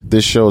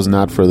This show is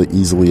not for the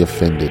easily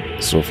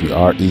offended. So if you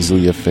are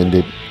easily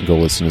offended, go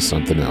listen to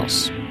something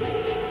else.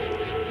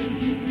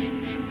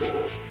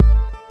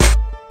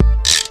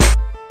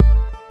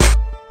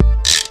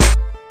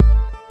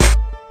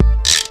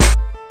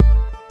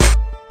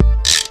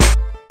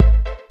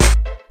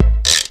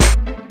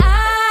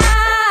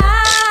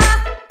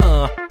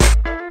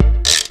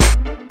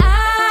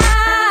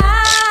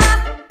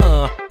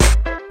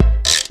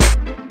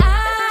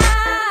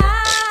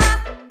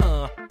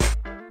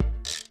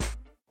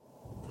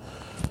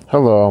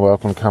 Hello and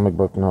welcome to Comic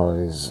Book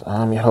Noise.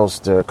 I'm your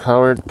host, Derek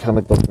Howard.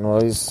 Comic Book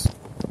Noise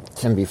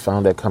can be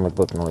found at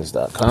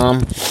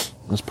comicbooknoise.com.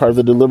 It's part of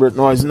the Deliberate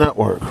Noise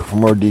Network. For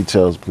more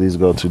details, please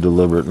go to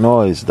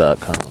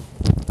deliberatenoise.com.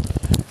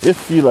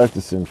 If you'd like to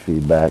send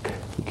feedback,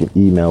 you can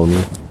email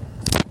me.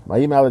 My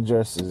email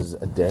address is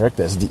Derek,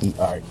 that's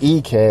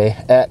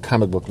D-E-R-E-K, at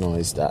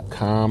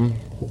comicbooknoise.com.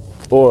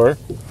 Or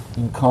you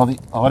can call the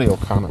audio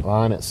comment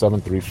line at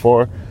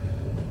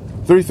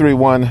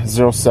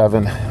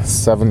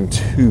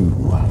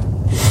 734-331-0772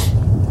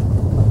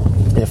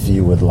 if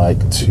you would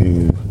like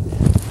to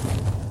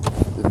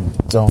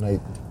donate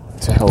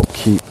to help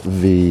keep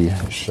the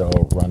show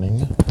running,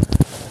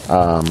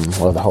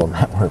 the whole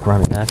network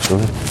running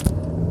actually.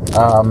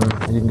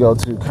 You can go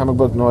to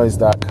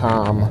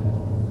comicbooknoise.com.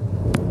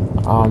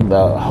 On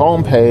the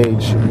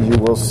homepage you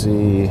will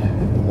see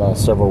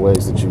several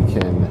ways that you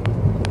can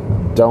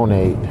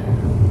donate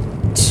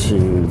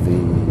to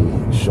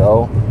the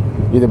show,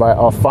 either by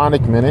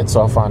Alphonic Minutes.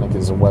 Alphonic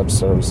is a web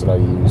service that I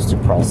use to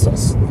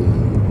process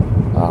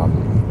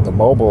the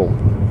mobile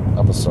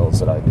episodes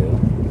that I do.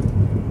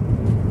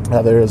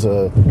 There's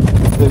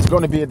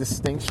going to be a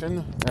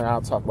distinction, and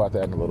I'll talk about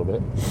that in a little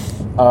bit.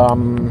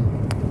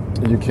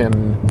 You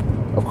can,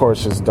 of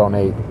course, just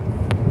donate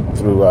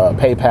through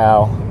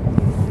PayPal,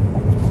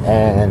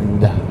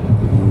 and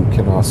you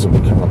can also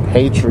become a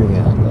patron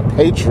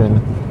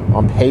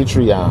on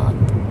Patreon.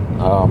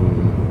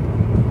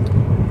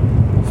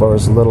 For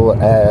as little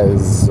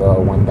as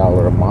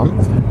 $1 a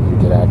month, you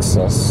get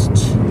access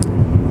to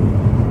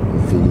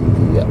the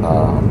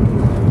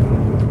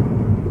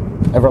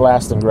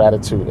everlasting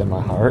gratitude in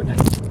my heart,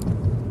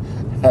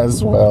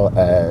 as well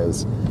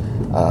as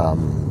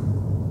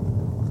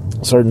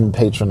certain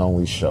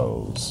patron-only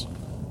shows.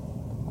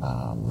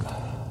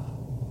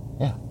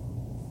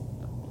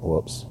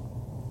 Whoops.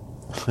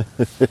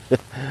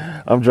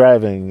 I'm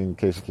driving, in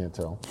case you can't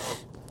tell.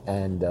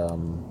 And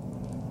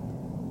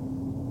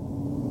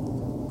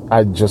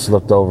I just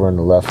looked over in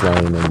the left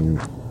lane, and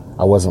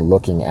I wasn't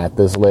looking at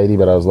this lady,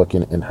 but I was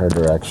looking in her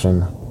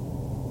direction.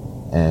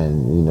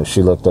 And,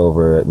 she looked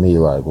over at me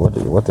like,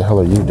 what the hell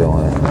are you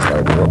doing?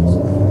 Like,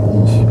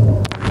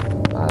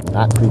 I'm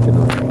not creeping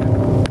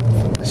around.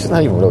 She's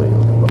not even really a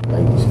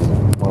lady. She's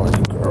more like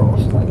a girl.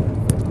 She's like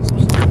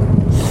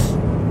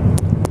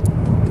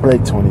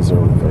late 20s,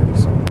 early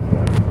 30s.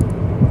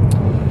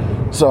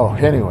 So,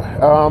 anyway,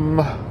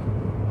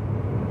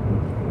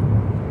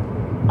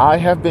 I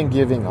have been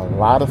giving a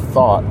lot of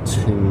thought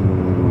to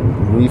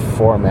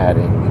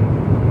reformatting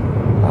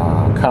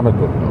Comic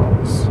Book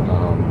Noise.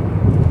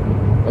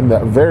 In the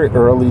very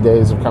early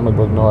days of Comic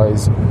Book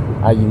Noise,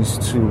 I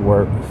used to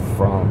work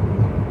from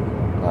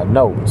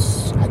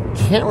notes. I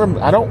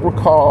don't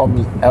recall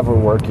me ever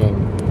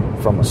working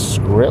from a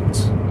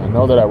script. I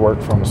know that I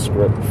worked from a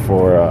script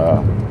for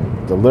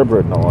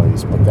Deliberate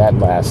Noise, but that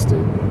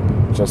lasted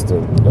just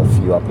a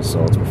few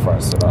episodes before I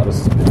said, "Oh, this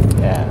is a bit of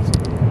gas."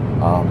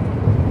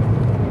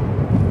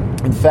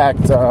 In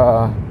fact,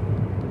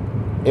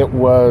 it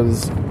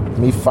was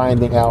me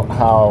finding out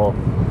how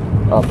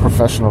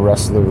professional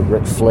wrestler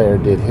Ric Flair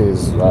did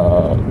his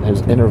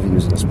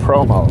interviews and his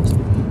promos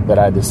that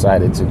I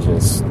decided to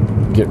just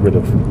get rid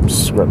of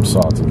scripts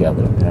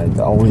altogether. And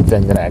the only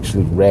thing that I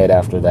actually read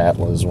after that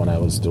was when I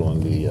was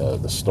doing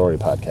the story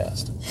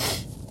podcast.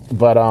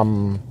 But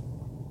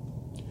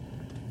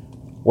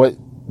what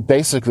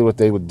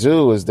they would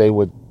do is they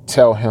would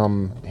tell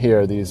him,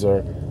 here, these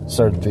are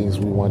certain things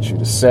we want you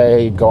to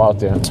say. Go out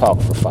there and talk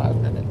for 5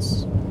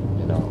 minutes.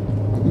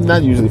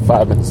 Not usually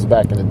 5 minutes.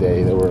 Back in the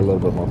day, they were a little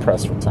bit more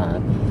pressed for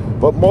time.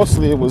 But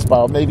mostly it was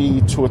about maybe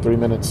 2 or 3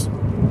 minutes,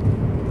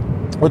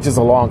 which is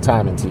a long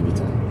time in TV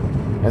time.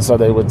 And so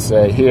they would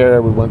say,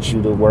 here, we want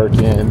you to work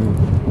in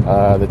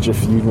that you're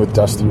feuding with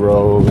Dusty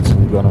Rhodes,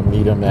 and you're going to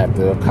meet him at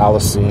the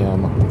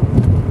Coliseum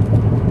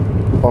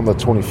on the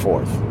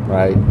 24th,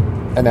 right?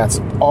 And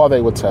that's all they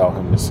would tell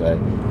him to say.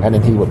 And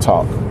then he would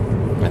talk.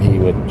 And he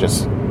would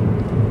just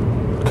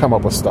come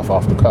up with stuff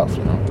off the cuff,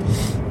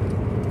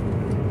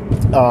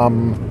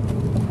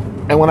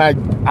 And when I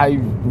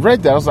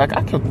read that, I was like,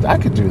 I could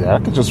do that. I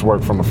could just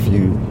work from a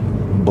few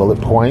bullet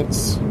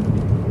points,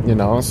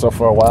 So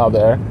for a while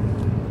there,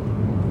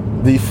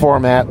 the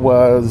format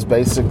was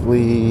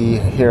basically,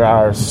 here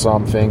are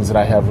some things that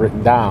I have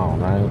written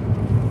down, right?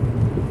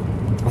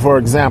 For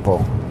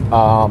example,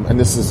 and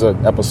this is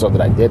an episode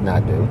that I did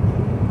not do.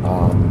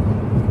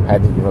 I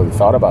hadn't even really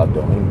thought about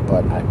doing,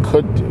 but I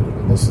could do.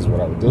 And this is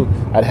what I would do.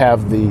 I'd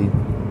have the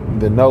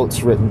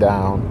notes written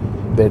down.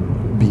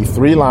 There'd be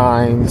 3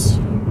 lines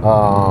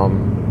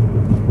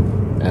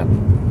and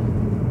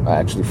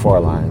actually 4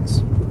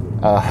 lines.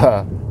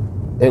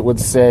 It would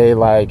say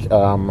like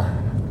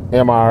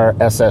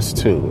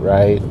MRSS2,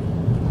 right?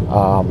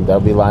 That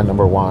would be line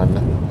number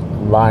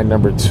 1. Line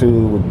number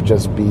 2 would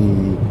just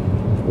be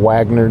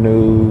Wagner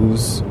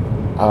News.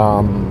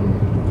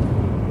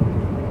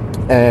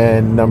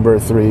 And number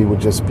 3 would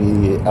just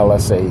be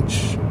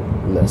LSH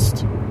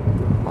list.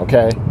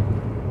 Okay?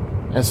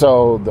 And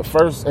so the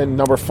first, and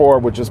number 4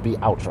 would just be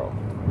outro.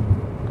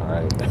 All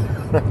right?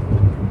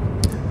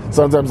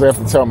 Sometimes I have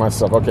to tell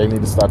myself, okay, I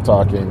need to stop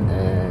talking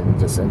and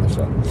just end the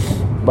show.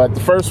 But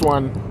the first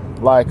one,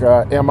 like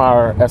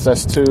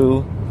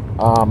MRSS2,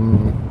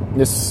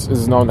 this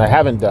is known I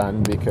haven't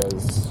done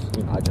because,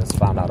 I just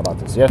found out about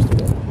this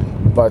yesterday.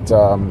 But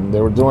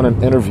they were doing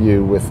an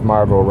interview with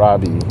Margot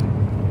Robbie,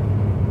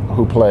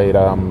 who played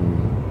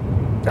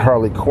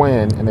Harley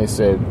Quinn, and they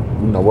said,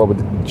 what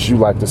would you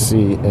like to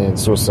see in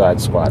Suicide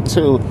Squad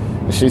 2?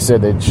 And she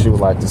said that she would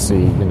like to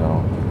see,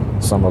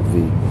 some of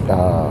the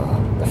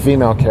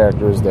female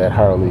characters that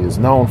Harley is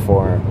known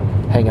for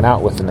hanging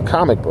out with in the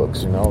comic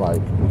books,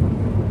 like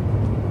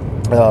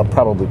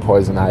probably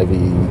Poison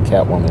Ivy,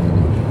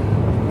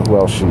 Catwoman, who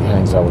else she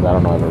hangs out with. I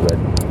don't know, I haven't read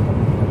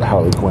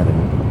Harley Quinn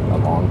in a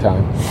long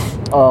time.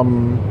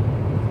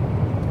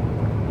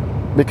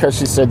 Because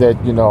she said that,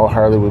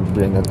 Harley would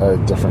bring a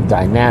different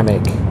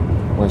dynamic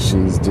when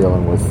she's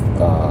dealing with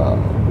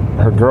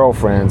her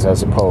girlfriends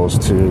as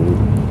opposed to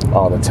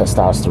all the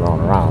testosterone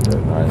around her,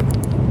 right?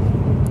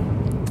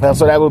 And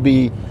so that would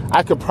be,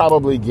 I could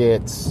probably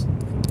get,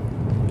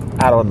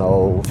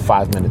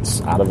 5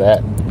 minutes out of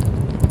that.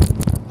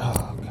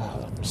 Oh,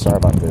 God, I'm sorry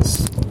about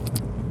this.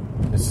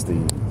 It's the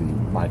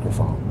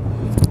microphone.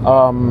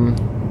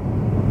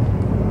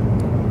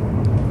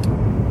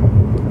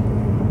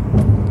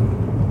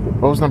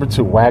 What was number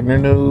 2? Wagner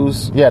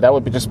News? Yeah, that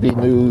would just be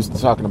news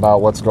talking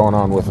about what's going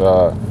on with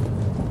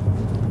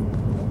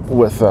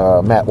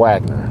Matt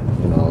Wagner,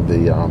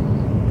 the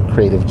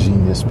creative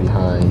genius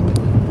behind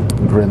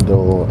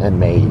Grendel and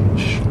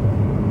Mage,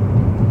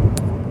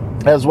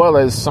 as well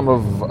as some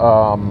of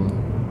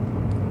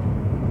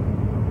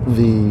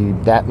the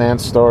Batman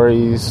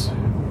stories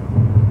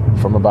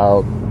from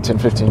about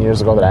 10-15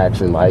 years ago that I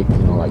actually liked,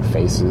 like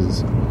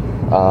Faces,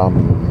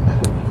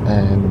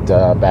 and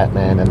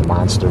Batman and the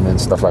Monster Men,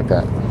 stuff like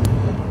that.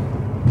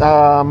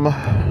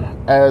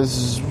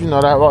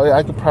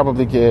 I could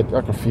probably get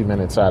like a few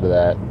minutes out of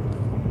that.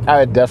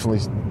 I'd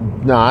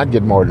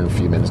get more than a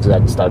few minutes because I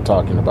could start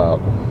talking about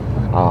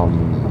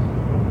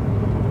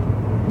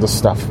the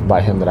stuff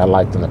by him that I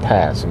liked in the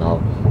past,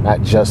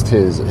 not just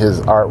his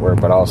artwork,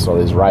 but also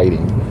his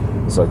writing,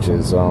 such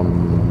as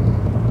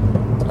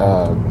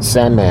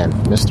Sandman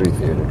Mystery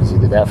Theater, because he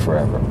did that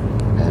forever,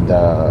 and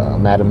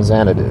Madame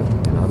Xanadu.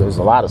 There's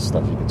a lot of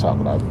stuff you can talk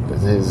about.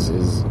 His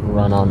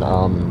run on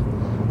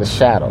The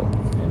Shadow.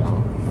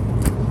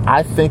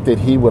 I think that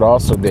he would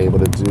also be able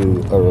to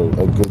do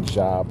a good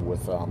job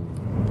with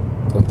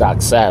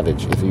Doc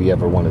Savage if he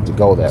ever wanted to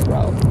go that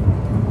route.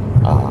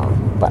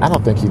 But I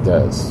don't think he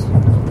does.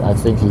 I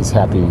think he's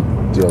happy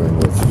dealing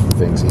with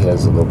things he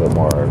has a little bit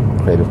more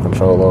creative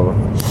control over.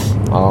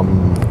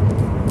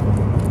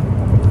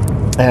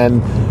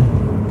 And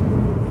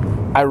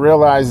I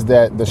realized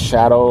that The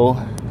Shadow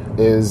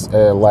is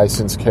a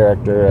licensed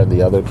character, and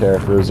the other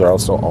characters are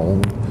also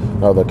owned.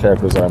 The other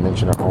characters that I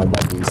mentioned are owned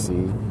by DC,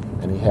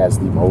 and he has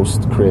the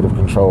most creative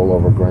control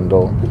over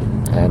Grendel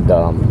and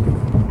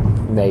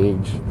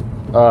Mage.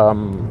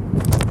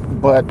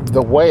 But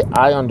the way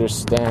I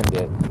understand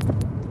it,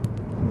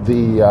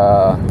 the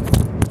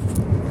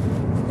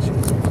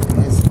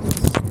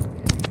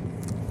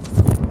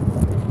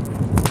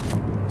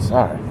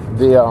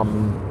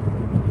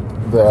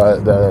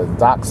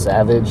Doc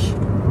Savage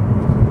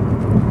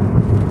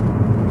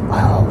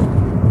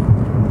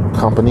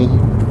company,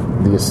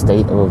 the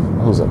estate of,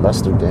 who's it,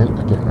 Lester Dent?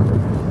 I can't remember.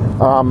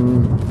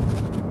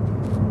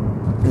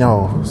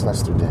 No, who's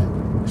Lester Dent?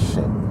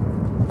 Shit.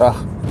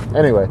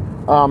 Anyway,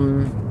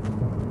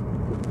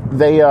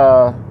 they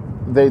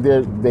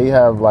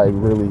have like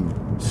really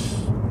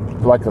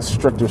like a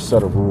stricter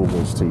set of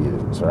rules to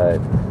use, right?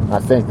 I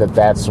think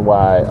that's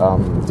why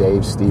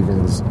Dave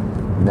Stevens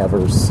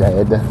never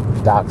said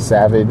Doc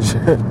Savage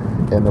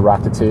in The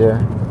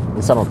Rocketeer. At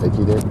least I don't think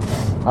he did.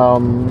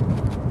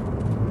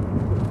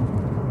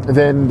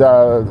 Then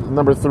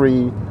number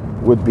 3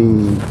 would be,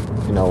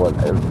 an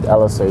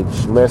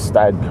LSH list.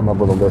 I'd come up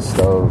with a list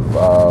of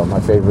my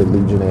favorite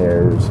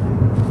Legionnaires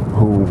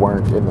who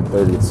weren't in the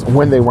 30th,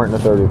 when they weren't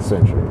in the 30th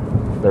century,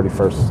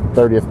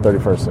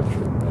 31st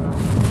century.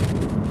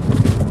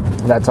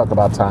 And I'd talk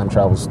about time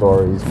travel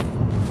stories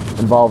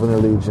involving the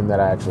Legion that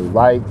I actually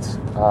liked,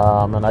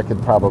 and I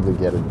could probably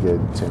get a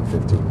good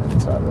 10-15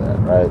 minutes out of that,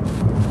 right?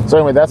 So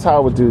anyway, that's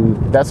how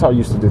I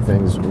used to do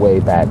things way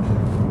back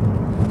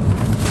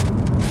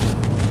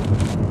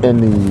in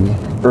the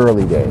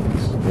early days,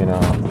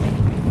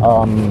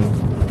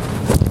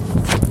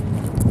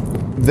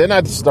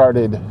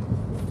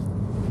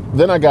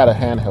 Then I got a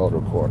handheld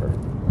recorder,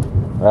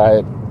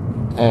 right?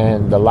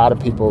 And a lot of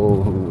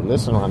people who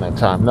listen around that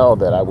time know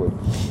that I would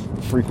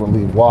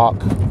frequently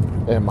walk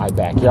in my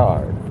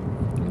backyard,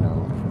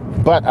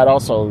 But I'd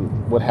also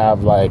would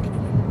have like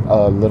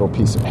a little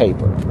piece of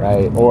paper,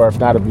 right? Or if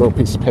not a little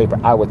piece of paper,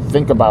 I would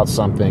think about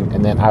something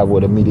and then I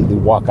would immediately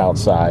walk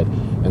outside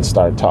and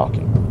start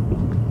talking,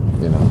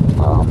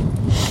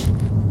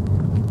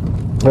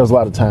 There was a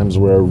lot of times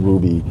where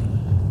Ruby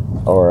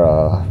or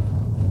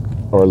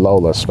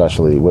Lola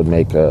especially would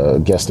make a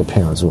guest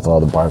appearance with all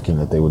the barking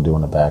that they would do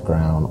in the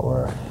background,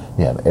 or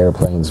you have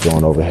airplanes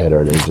going overhead,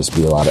 or there'd just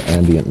be a lot of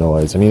ambient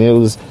noise. I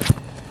mean,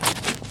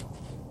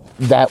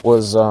 that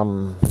was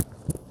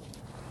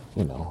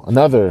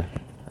another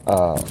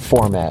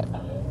format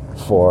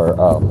for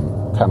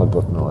comic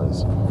book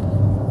noise.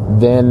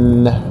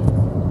 Then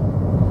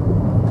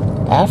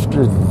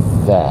after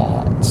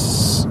that,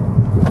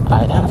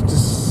 I'd have to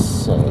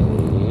say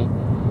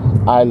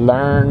I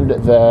learned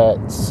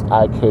that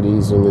I could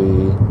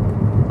easily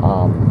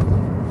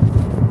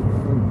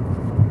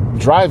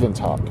drive and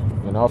talk.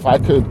 If I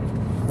could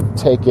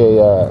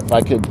if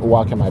I could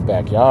walk in my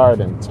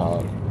backyard and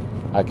talk,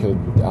 I could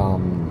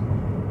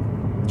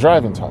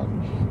drive and talk.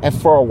 And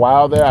for a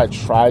while there, I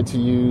tried to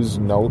use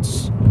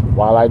notes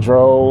while I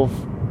drove,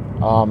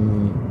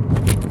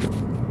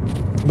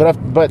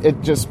 but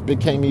it just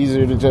became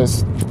easier to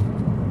just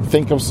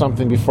think of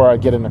something before I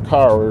get in the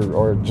car,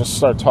 or just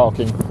start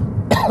talking.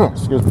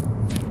 Excuse me,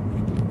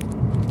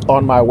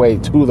 on my way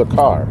to the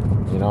car,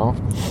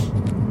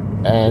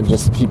 and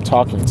just keep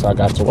talking until I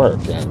got to work.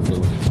 And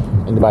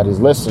anybody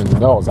who's listening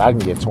knows I can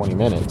get 20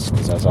 minutes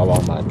because that's how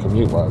long my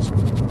commute was.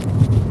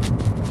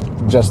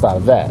 Just out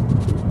of that.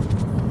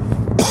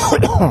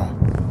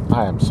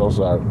 I am so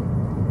sorry,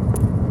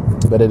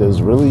 but it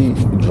is really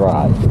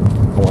dry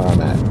where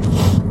I'm at,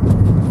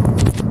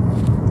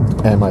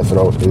 and my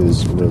throat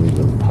is really,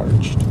 really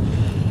parched.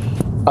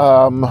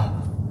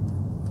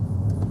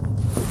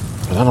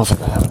 I don't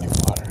think I have any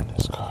water in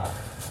this car.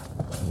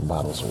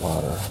 Bottles of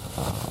water.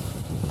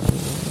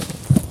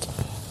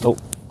 Nope.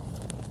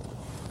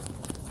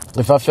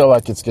 If I feel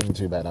like it's getting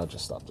too bad, I'll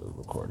just stop the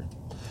recording.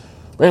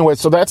 But anyway,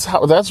 so that's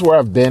where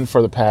I've been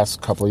for the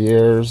past couple of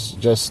years.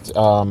 Just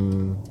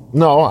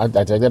no, I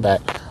take that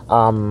back.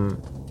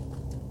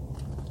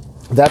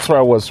 That's where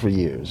I was for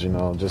years.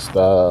 Just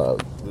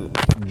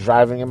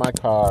driving in my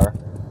car,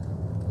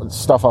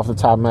 stuff off the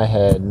top of my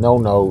head, no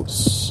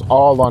notes,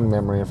 all on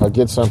memory. If I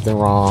get something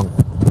wrong,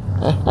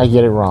 I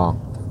get it wrong.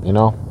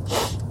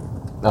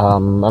 A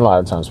lot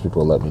of times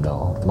people let me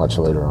know much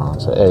later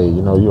on. Say, hey,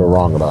 you were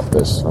wrong about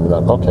this. I'll be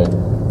like, okay,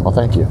 well,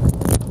 thank you.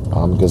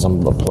 Because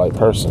I'm a polite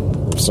person.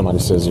 If somebody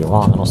says you're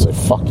wrong, I don't say,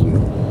 fuck you.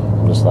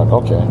 I'm just like,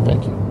 okay,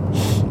 thank you.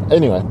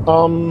 Anyway,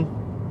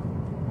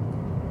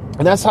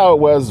 and that's how it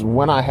was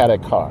when I had a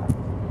car.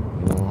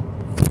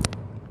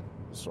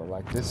 Sort of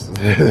like this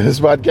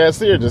podcast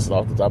here, just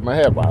off the top of my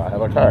head while I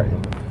have a car.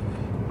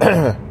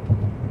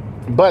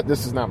 But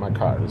this is not my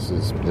car. This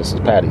is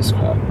Patty's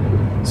car.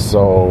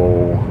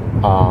 So,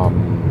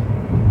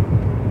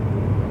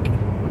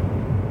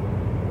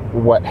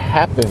 what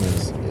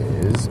happens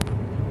is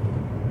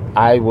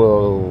I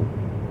will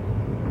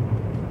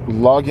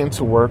log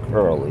into work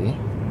early,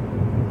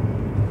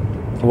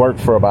 work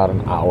for about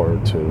an hour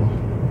or two.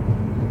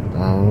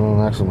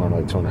 Actually more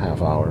like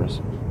 2.5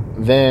 hours.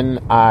 Then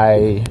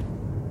I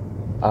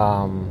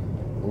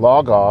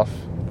log off,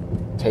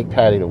 take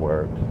Patty to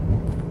work,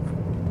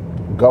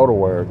 go to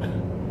work,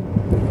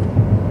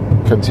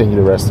 continue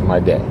the rest of my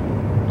day,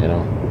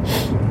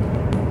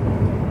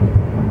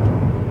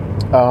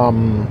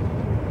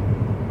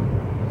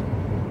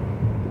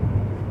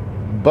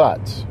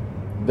 But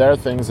there are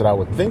things that I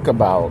would think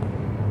about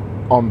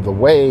on the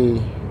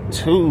way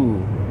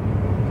to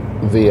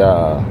the,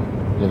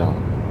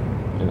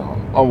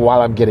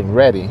 while I'm getting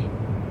ready,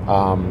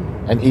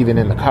 and even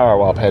in the car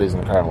while Patty's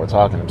in the car and we're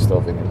talking, I'm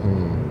still thinking, I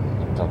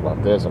can talk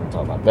about this, I can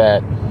talk about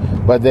that.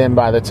 But then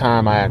by the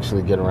time I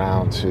actually get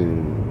around to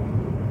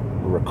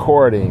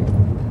recording,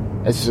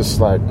 it's just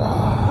like,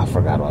 I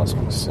forgot what I was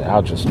going to say.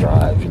 I'll just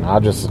drive,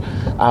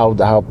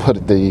 I'll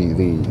put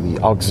the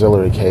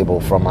auxiliary cable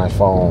from my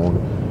phone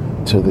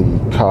to the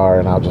car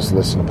and I'll just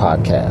listen to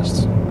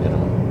podcasts,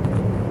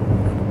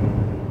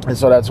 And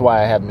so that's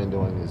why I haven't been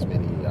doing as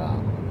many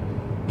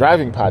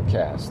driving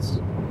podcasts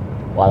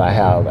while I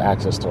have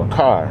access to a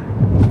car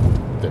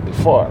than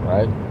before,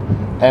 right?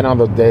 And on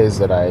the days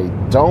that I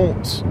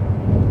don't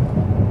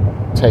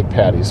take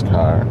Patty's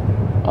car,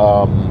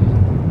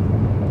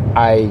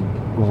 I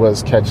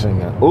was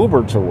catching an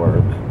Uber to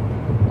work,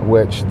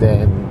 which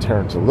then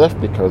turned to Lyft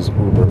because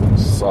Uber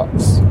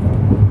sucks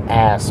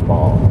ass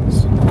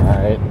balls,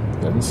 alright?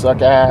 Doesn't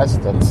suck ass,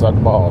 doesn't suck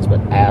balls, but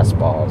ass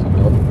balls.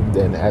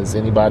 And as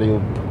anybody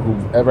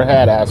who's ever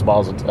had ass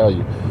balls will tell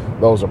you,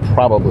 those are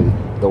probably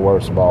the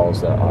worst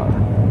balls there are.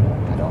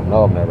 I don't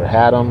know, I've never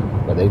had them,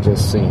 but they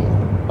just seem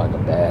like a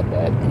bad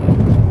deal.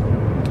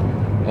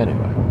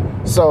 Anyway,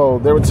 so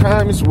there were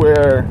times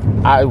where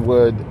I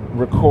would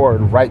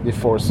record right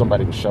before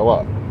somebody would show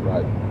up,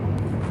 right?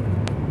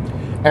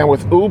 And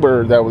with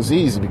Uber, that was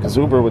easy because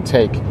Uber would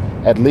take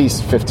at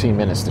least 15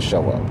 minutes to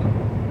show up.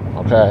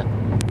 Okay?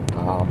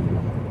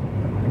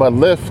 But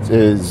Lyft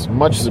is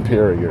much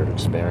superior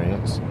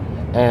experience.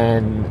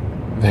 And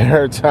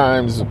there are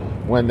times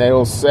when they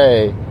will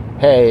say,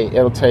 hey,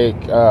 it'll take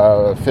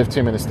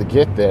 15 minutes to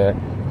get there.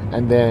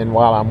 And then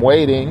while I'm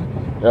waiting,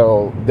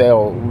 the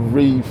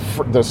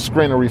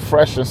screen will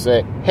refresh and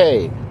say,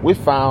 hey, we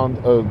found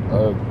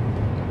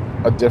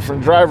a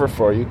different driver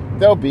for you.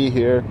 They'll be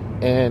here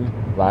in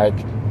like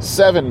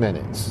 7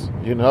 minutes,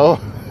 you know?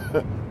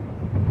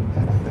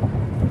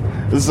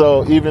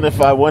 So even if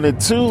I wanted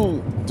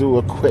to do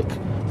a quick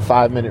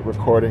 5-minute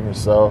recording or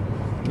so,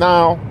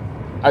 now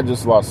I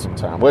just lost some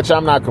time, which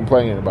I'm not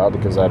complaining about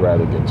because I'd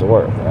rather get to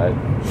work, right?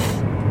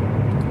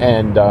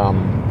 And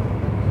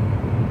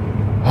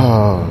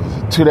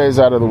 2 days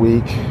out of the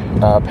week,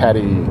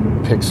 Patty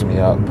picks me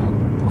up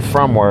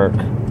from work,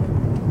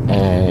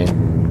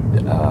 and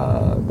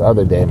the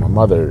other day my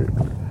mother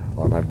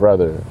or my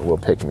brother will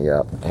pick me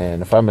up,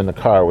 and if I'm in the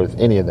car with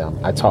any of them,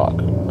 I talk.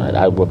 Right?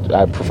 I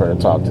prefer to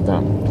talk to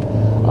them.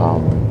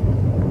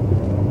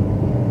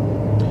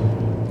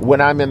 When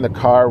I'm in the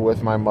car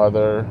with my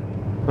mother,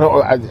 when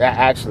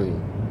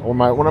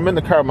I'm in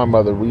the car with my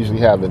mother, we usually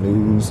have the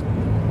news,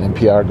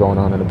 NPR going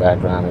on in the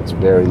background. It's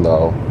very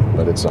low,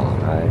 but it's on,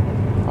 right?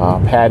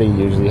 Patty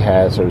usually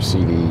has her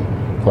CD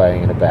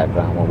playing in the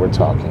background when we're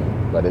talking,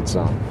 but it's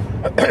on.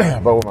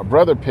 But when my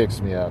brother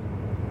picks me up,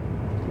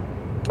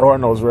 or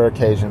on those rare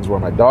occasions where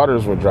my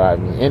daughters would drive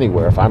me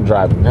anywhere, if I'm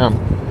driving them,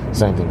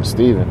 same thing with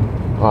Steven.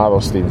 Although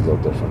Steven's a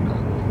little different now.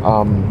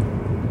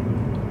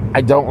 I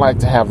don't like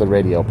to have the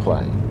radio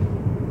playing.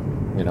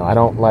 You know, I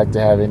don't like to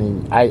have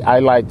any... I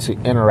like to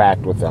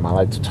interact with them. I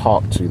like to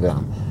talk to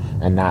them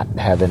and not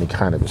have any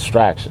kind of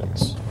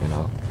distractions, you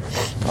know.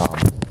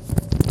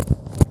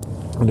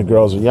 When the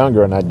girls are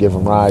younger and I'd give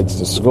them rides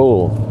to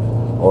school,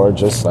 or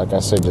just, like I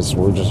said,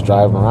 we're just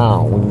driving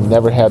around. We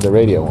never had the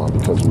radio on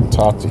because we would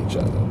talk to each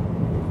other.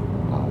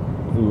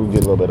 We would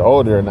get a little bit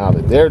older, now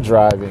that they're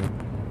driving,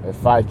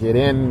 if I get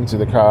into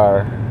the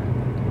car,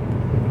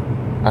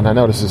 and I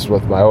notice this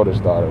with my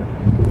oldest daughter,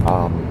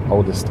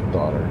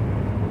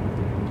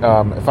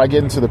 if I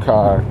get into the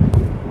car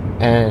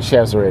and she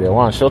has the radio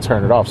on, she'll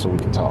turn it off so we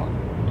can talk.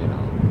 You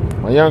know,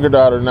 my younger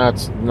daughter, not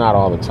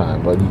all the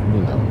time, but you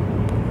know,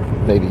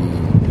 maybe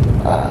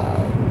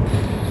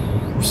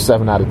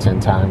 7 out of 10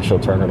 times she'll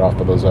turn it off,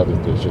 but those other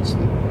three should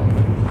sleep.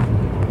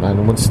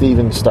 And when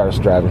Steven starts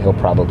driving, he'll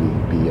probably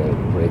be a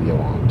radio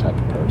on type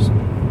of person.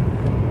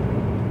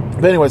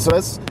 But anyway, so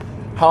that's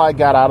how I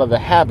got out of the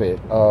habit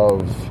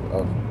of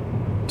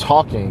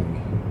talking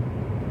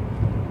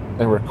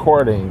and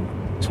recording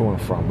to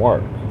and from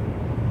work.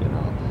 You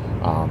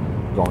know,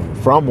 going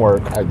from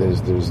work,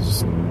 there's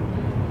just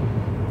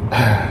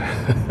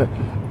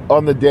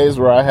on the days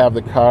where I have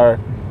the car,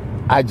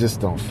 I just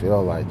don't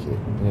feel like it.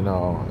 You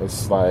know,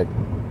 it's like,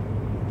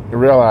 I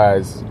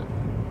realize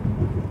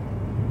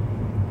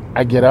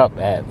I get up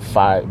at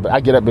 5, but I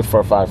get up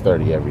before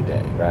 5:30 every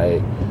day,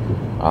 right?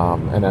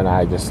 And then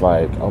I just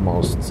like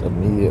almost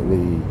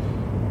immediately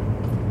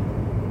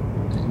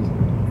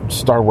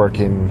start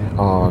working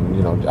on,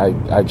 you know,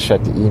 I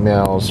check the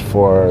emails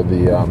for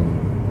the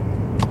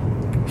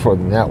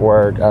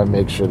network. I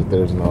make sure that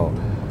there's no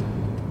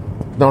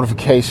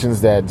notifications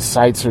that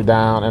sites are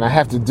down, and I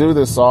have to do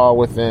this all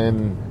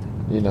within,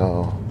 you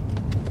know,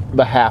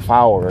 the half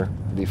hour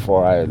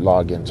before I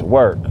log into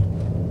work.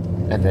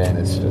 And then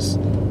it's just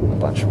a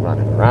bunch of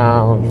running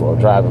around or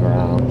driving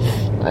around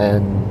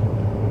and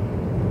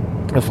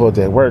a full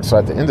day of work. So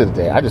at the end of the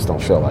day, I just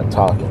don't feel like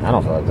talking. I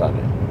don't feel like talking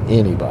to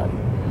anybody.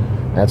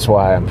 That's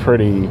why I'm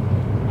pretty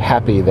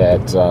happy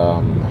that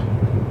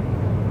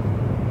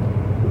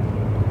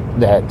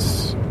that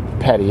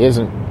Patty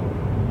isn't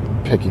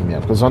picking me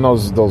up. Because on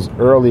those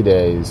early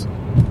days,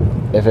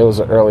 if it was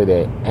an early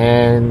day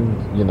and,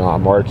 you know,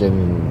 I'm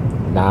working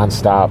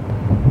nonstop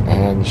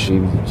and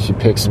she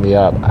picks me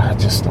up, I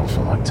just don't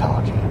feel like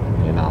talking,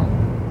 you know.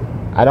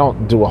 I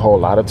don't do a whole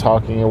lot of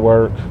talking at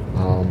work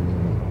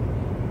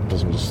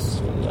because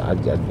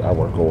I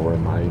work over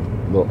in my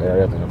little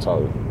area. I think I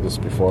told you this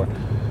before.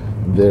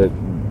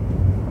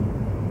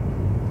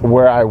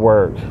 Where I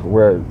work,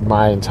 where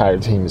my entire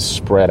team is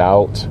spread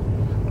out,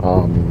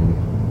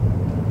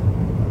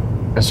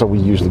 and so we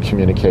usually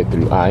communicate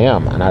through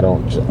IM, and I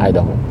don't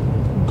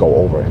go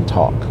over and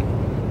talk.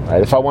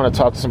 Right? If I want to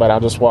talk to somebody, I'll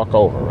just walk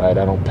over. Right?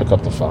 I don't pick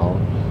up the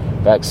phone.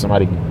 In fact,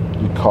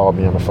 you called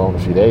me on the phone a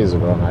few days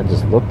ago, and I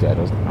just looked at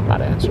it. I'm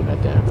not answering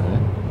that damn thing.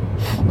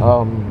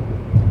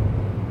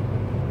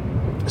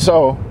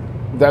 So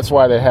that's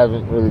why there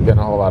haven't really been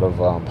a whole lot of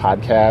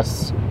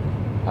podcasts,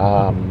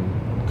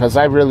 because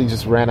I really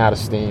just ran out of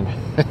steam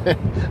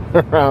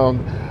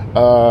around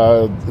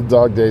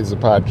Dog Days of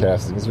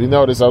Podcasting. As we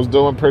noticed, I was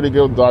doing pretty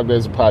good with Dog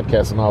Days of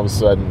Podcasting, and all of a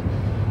sudden,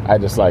 I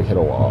just like hit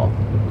a wall.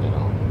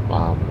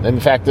 In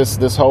fact,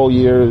 this whole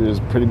year has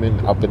pretty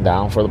been up and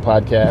down for the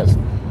podcast.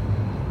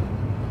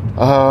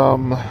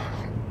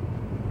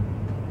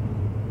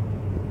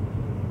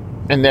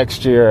 And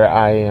next year,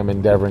 I am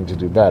endeavoring to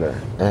do better.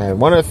 And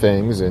one of the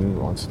things,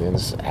 and once again,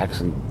 this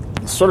actually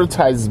sort of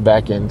ties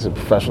back into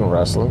professional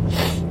wrestling.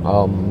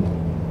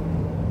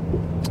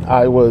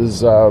 I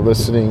was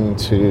listening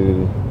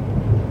to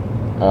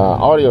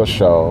audio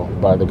show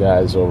by the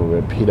guys over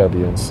at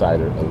PW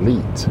Insider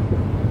Elite,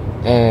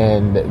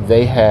 and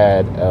they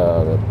had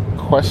a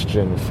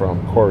question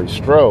from Corey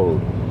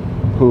Strode,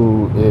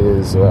 who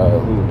has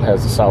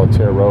the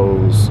Solitaire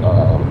Rose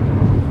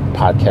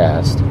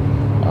podcast.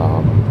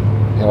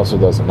 He also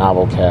does a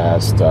novel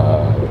cast.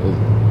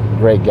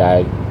 Great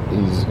guy.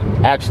 He's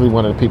actually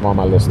one of the people on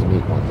my list to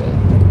meet one day,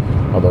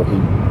 although he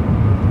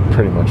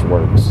pretty much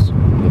works.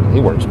 He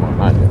works more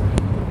than I do.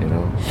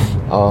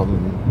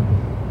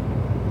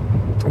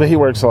 But he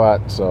works a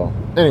lot. So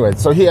anyway,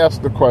 so he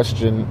asked the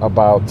question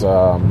about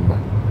I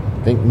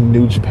think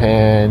New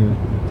Japan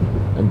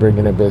and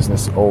bringing their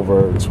business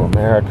over to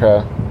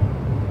America,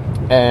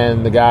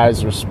 and the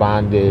guys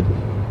responded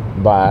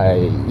by,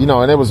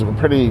 and it was a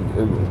pretty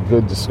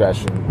good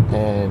discussion.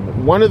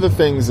 And one of the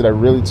things that I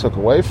really took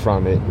away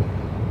from it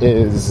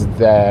is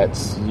that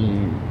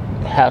you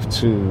have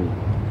to,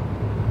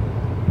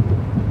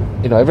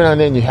 every now and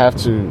then you have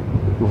to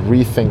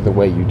rethink the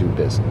way you do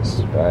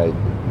business, right?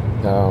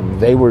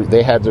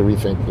 They had to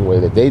rethink the way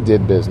that they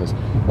did business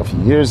a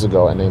few years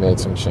ago, and they made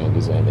some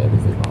changes, and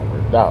everything all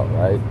worked out,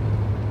 right?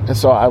 And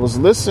so I was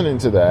listening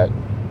to that,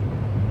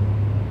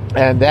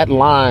 and that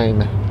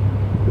line,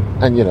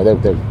 and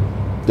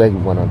they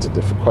went on to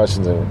different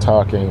questions and were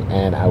talking,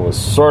 and I was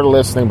sort of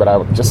listening, but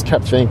I just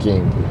kept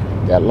thinking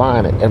that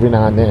line, and every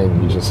now and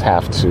then you just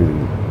have to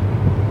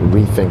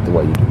rethink the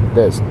way you do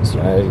business,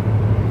 right?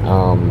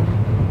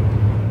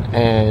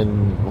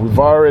 And we've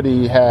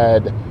already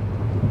had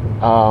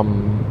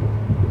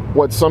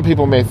what some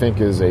people may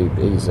think is a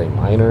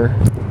minor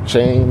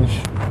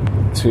change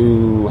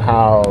to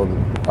how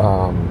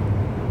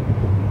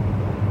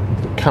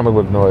Comic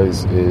Book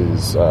Noise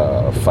is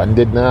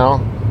funded now,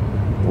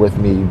 with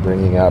me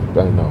bringing up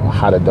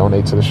how to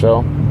donate to the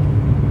show.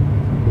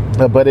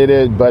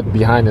 But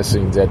behind the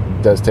scenes, that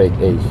does take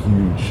a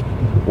huge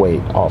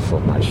weight off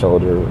of my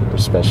shoulder,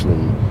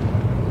 especially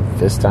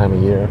this time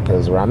of year,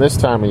 because around this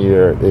time of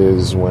year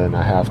is when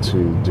I have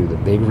to do the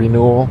big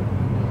renewal,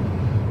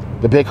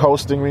 the big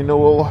hosting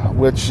renewal,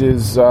 which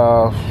is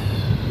a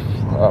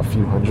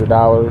few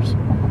 $100s.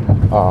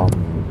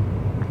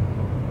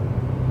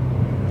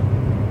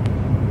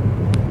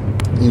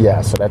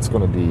 So that's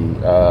going to be,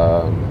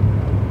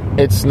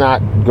 it's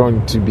not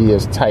going to be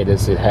as tight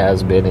as it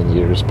has been in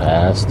years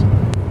past.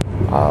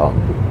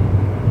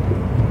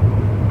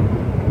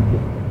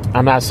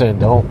 I'm not saying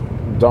don't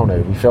donate.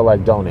 If you feel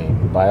like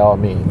donating, by all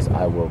means,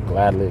 I will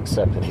gladly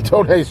accept any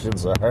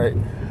donations, all right?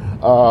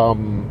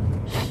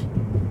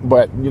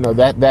 But,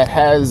 that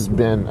has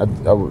been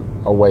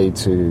a way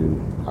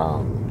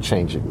to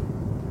change it.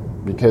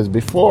 Because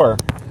before,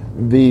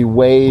 the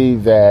way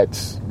that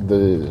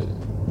the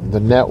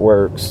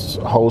network's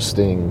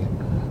hosting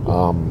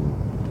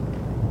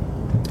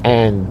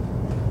and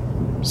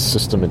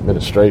system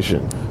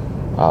administration,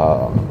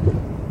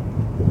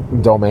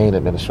 domain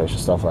administration,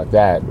 stuff like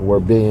that, were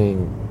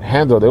being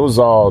handled, it was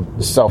all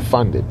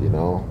self-funded,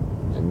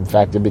 In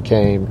fact, it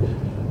became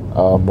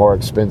a more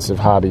expensive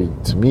hobby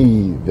to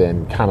me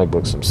than comic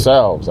books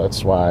themselves.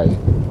 That's why,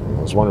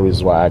 it's one of the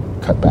reasons why I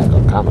cut back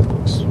on comic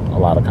books, a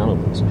lot of comic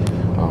books.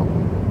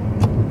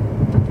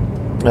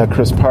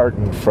 Chris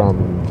Parton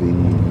from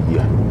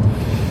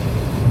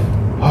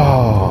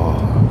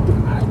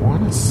I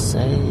want to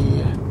say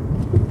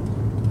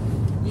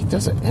he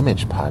does an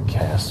Image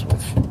podcast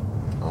with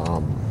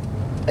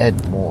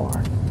Ed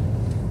Moore.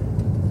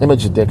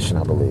 Image Addiction,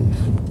 I believe.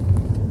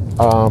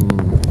 I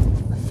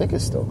think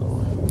it's still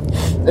going.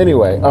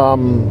 Anyway,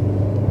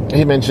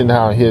 he mentioned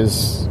how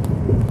his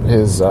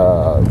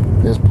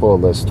pull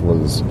list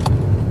was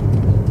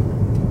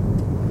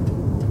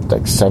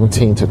like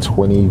 17 to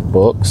 20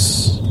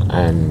 books,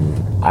 and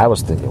I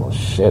was thinking, well,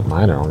 shit,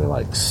 mine are only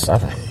like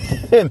 7.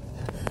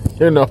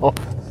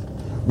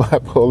 My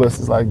pull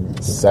list is like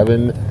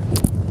 7,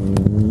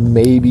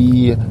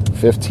 maybe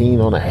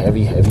 15 on a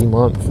heavy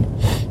month,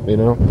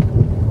 and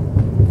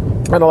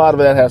a lot of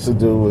that has to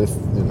do with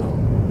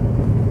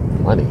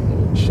money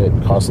and shit.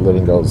 Cost of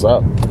living goes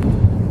up,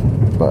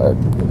 but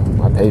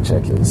my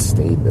paycheck has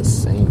stayed the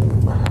same,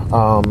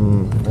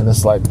 and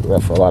it's like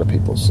that for a lot of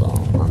people. So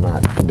I'm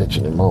not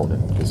bitching and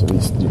moaning, because at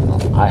least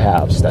I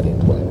have steady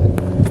employment.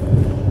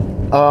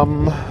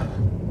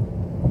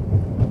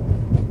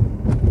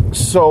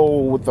 So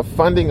with the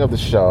funding of the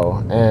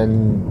show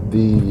and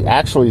the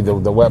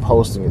web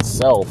hosting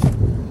itself,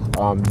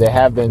 there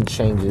have been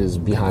changes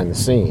behind the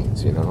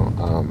scenes.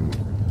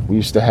 We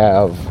used to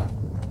have,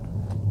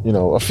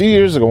 a few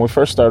years ago when we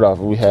first started off,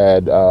 we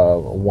had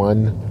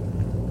one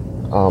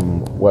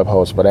web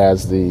host, but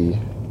as the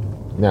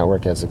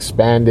network has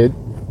expanded,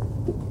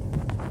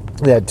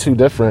 we had 2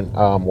 different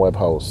web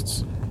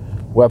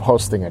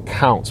hosting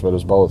accounts, but it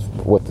was both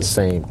with the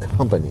same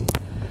company.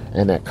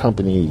 And that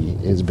company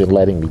has been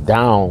letting me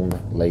down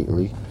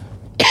lately.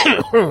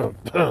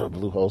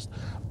 Bluehost.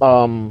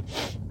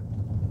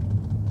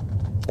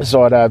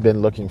 So I've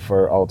been looking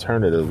for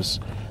alternatives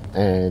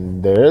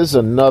And there is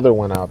another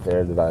one out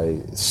there that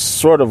I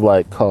sort of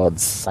like called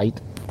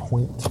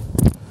SitePoint.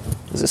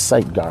 Is it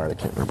SiteGuard? I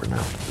can't remember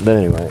now. But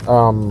anyway,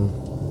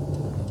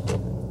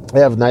 they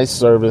have nice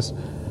service.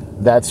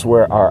 That's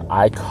where our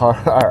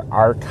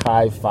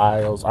archive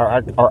files,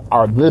 our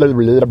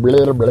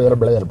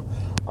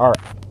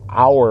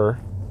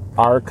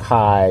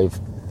archive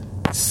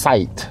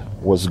site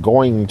was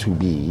going to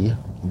be,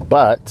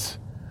 but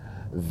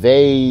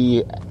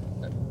the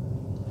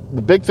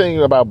big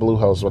thing about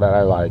Bluehost, what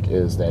I like,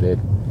 is that it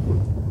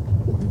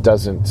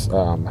doesn't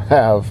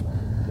have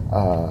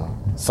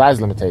size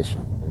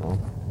limitation,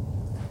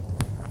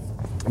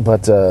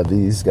 but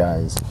these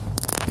guys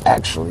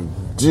actually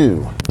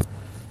do.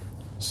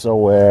 So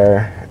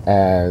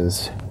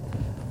whereas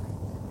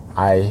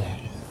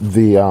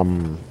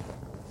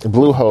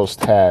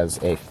Bluehost has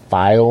a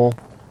file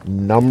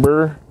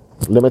number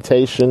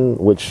limitation,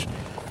 which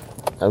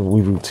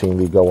we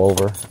routinely go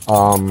over,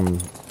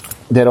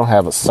 they don't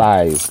have a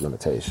size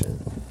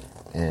limitation.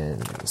 And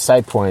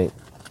SitePoint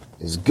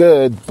is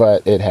good,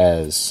 but it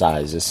has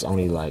size. It's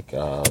only like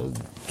I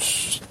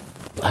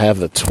have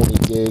the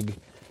 20 gig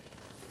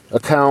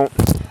account,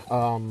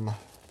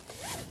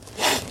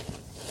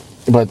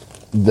 but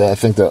I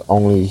think the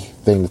only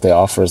thing that they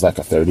offer is like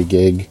a 30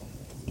 gig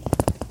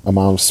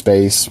amount of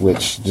space,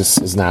 which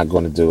just is not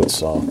going to do it.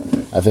 So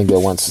I think that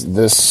once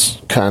this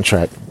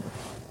contract,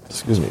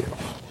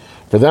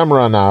 for them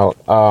run out,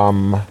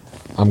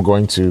 I'm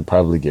going to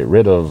probably get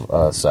rid of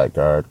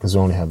SiteGuard because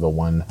we only have the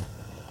one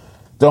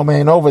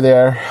domain over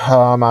there.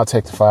 I'll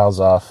take the files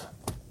off,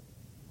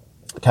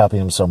 copy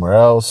them somewhere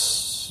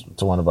else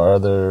to one of our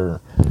other,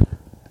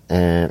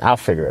 and I'll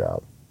figure it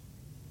out.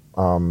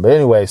 But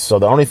anyway, so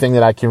the only thing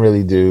that I can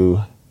really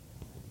do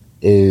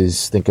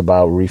is think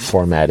about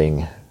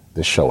reformatting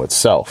the show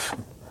itself.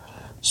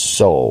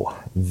 So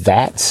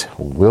that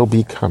will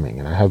be coming,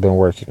 and I have been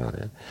working on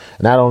it.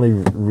 Not only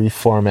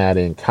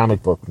reformatting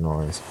Comic Book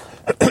Noise,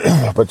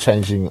 but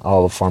changing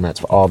all the formats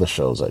for all the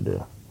shows I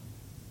do.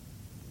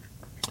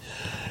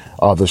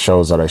 All the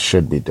shows that I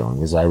should be doing,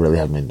 because I really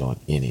haven't been doing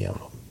any of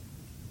them.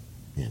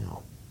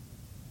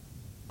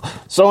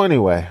 So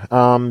anyway,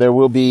 there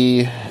will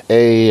be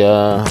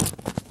a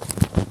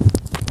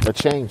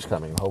change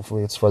coming.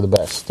 Hopefully it's for the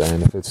best.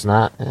 And if it's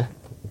not,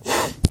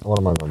 what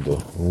am I going to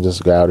do? I'm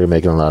just go out here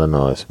making a lot of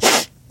noise.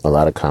 A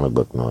lot of comic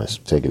book noise.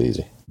 Take it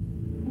easy.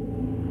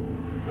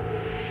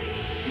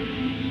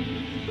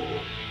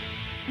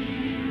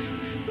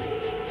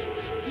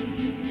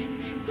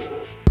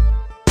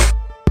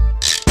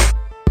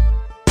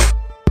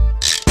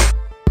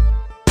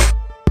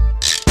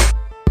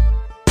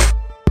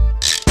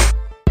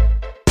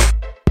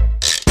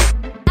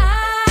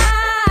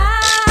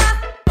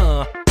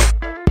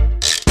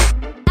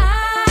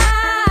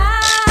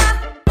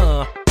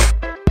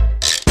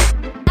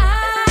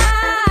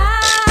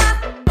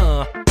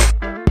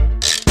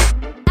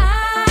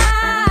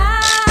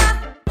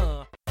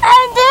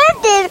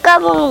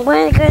 Como